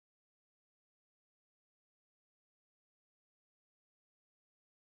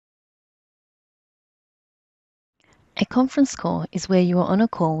A conference call is where you are on a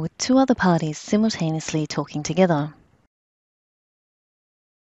call with two other parties simultaneously talking together.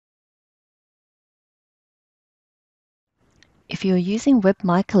 If you are using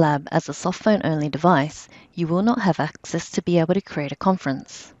MiCollab as a softphone-only device, you will not have access to be able to create a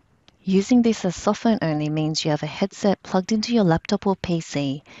conference. Using this as softphone-only means you have a headset plugged into your laptop or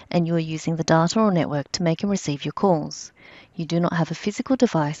PC and you are using the data or network to make and receive your calls. You do not have a physical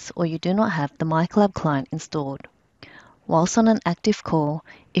device or you do not have the MiCollab client installed. Whilst on an active call,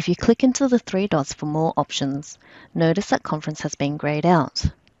 if you click into the three dots for more options, notice that conference has been grayed out.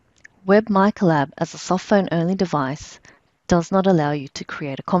 MiCollab as a softphone-only device does not allow you to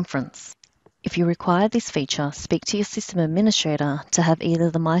create a conference. If you require this feature, speak to your system administrator to have either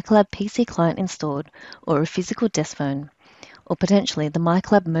the MiCollab PC client installed or a physical desk phone, or potentially the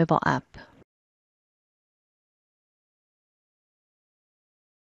MiCollab mobile app.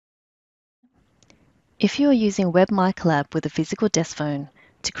 If you are using MiCollab with a physical desk phone,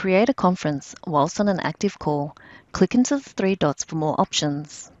 to create a conference whilst on an active call, click into the three dots for more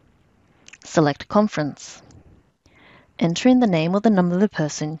options. Select Conference. Enter in the name or the number of the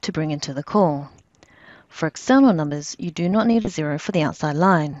person to bring into the call. For external numbers, you do not need a 0 for the outside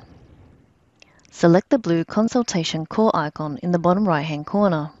line. Select the blue consultation call icon in the bottom right-hand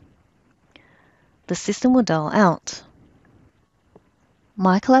corner. The system will dial out.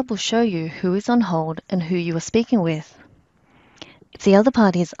 MiCollab will show you who is on hold and who you are speaking with. If the other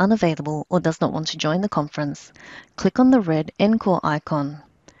party is unavailable or does not want to join the conference, click on the red End Call icon.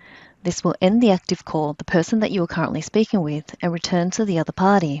 This will end the active call, the person that you are currently speaking with, and return to the other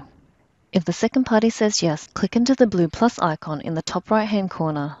party. If the second party says yes, click into the blue plus icon in the top right-hand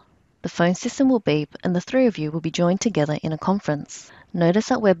corner. The phone system will beep and the three of you will be joined together in a conference. Notice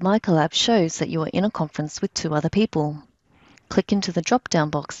that MiCollab shows that you are in a conference with two other people. Click into the drop-down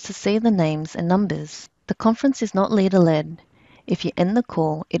box to see the names and numbers. The conference is not leader-led. If you end the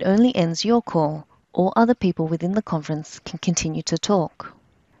call, it only ends your call. All other people within the conference can continue to talk.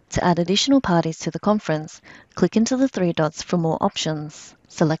 To add additional parties to the conference, click into the three dots for more options.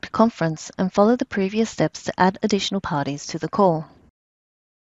 Select Conference and follow the previous steps to add additional parties to the call.